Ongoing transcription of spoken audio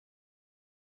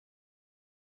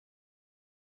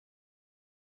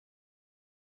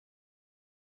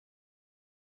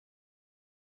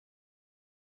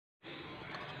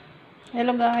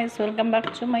Hello guys, welcome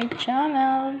back to my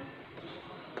channel.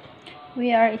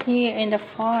 We are here in the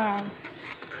farm.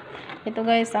 Ito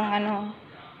guys ang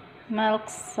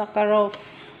milk Sakharov.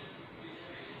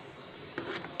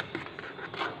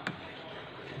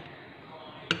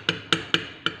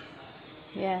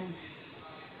 Yan.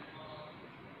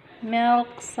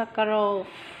 Milk Sakharov.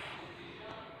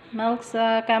 Milk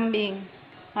sa kambing.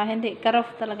 Hindi,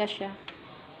 karov talaga siya.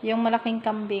 Yung malaking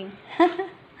kambing.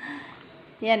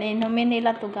 Yan, inumin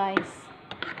nila to guys.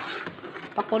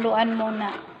 Pakuluan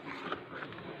muna.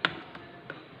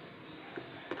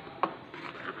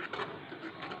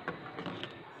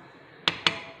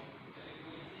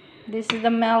 This is the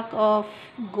milk of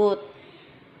goat.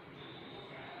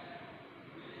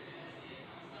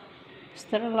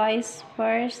 Sterilize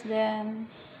first, then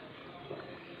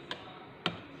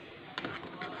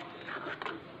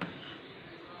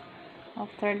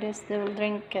after this they will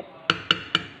drink it.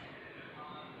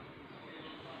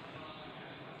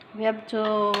 We have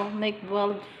to make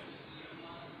boiled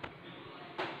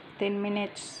 10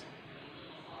 minutes.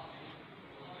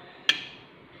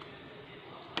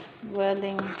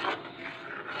 Boiling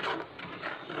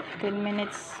 10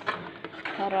 minutes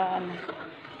para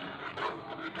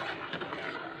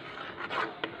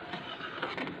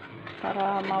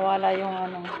para mawala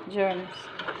yung germs.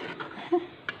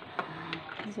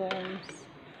 Germs.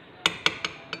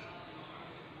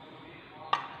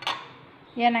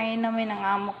 Yan ang inumin ng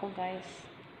amo ko guys.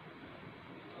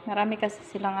 Marami kasi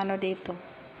silang dito.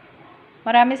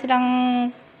 Marami silang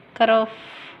karov.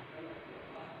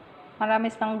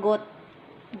 Marami silang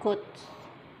goats.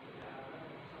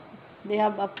 They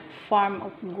have a farm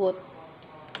of goat.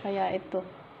 Kaya ito.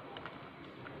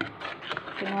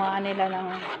 Kinuhaan nila ng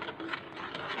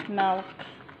milk.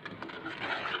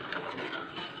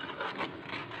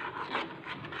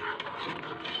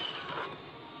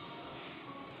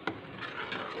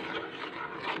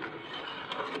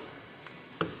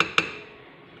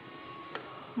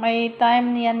 May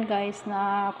time niyan guys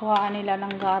na kuhaan nila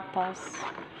ng gatas.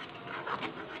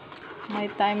 May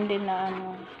time din na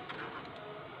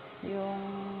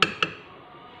yung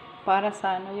para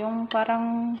sa yung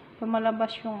parang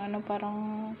lumalabas yung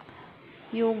parang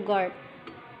yogurt.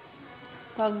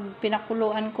 Pag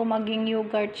pinakuluan ko maging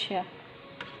yogurt siya.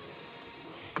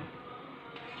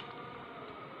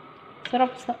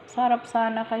 Sarap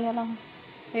sana kaya lang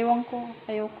ewan ko,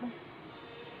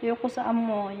 ayoko sa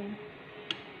amoy.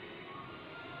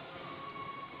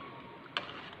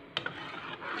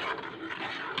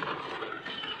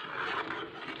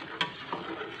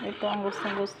 Ito ang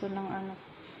gusto ng amo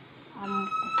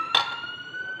ko.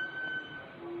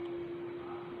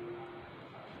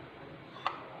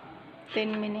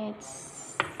 10 minutes.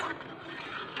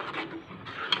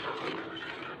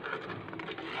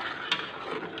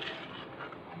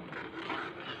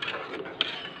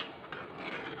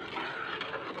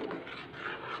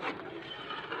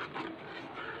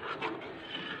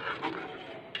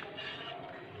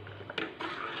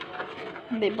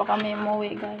 Hindi pa kami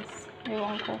umuwi guys.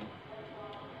 Ewan ko.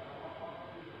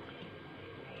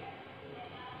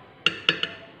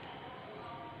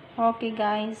 Okay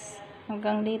guys.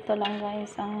 Hanggang dito lang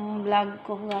guys ang vlog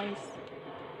ko guys.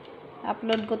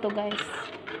 Upload ko to guys.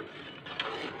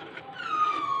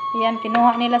 Yan,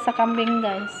 kinuha nila sa kambing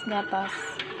guys. Gatas.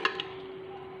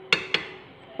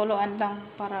 Kuluan lang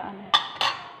para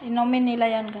inumin nila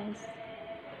yan guys.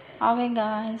 Okay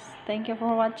guys. Thank you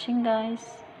for watching guys.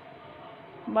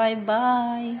 Bye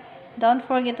bye. Don't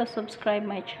forget to subscribe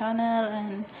my channel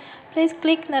and please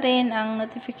click na rin ang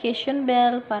notification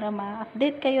bell para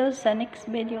ma-update kayo sa next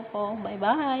video ko. Bye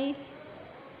bye.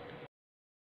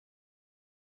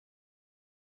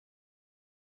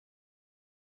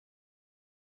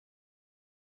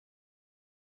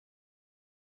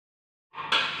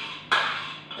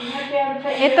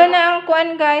 Ito na ang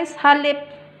kuan guys, halip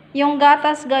yung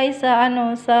gatas guys sa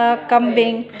sa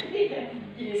kambing.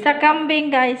 Sa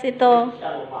kambing guys, ito.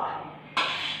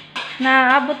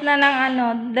 Naabot na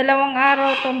ng 2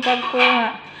 araw tong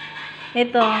pagkuha.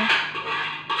 Ito.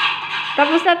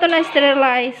 Tapos na to na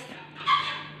sterilize.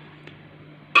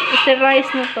 Sterilize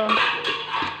na to.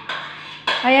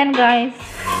 Ayan guys.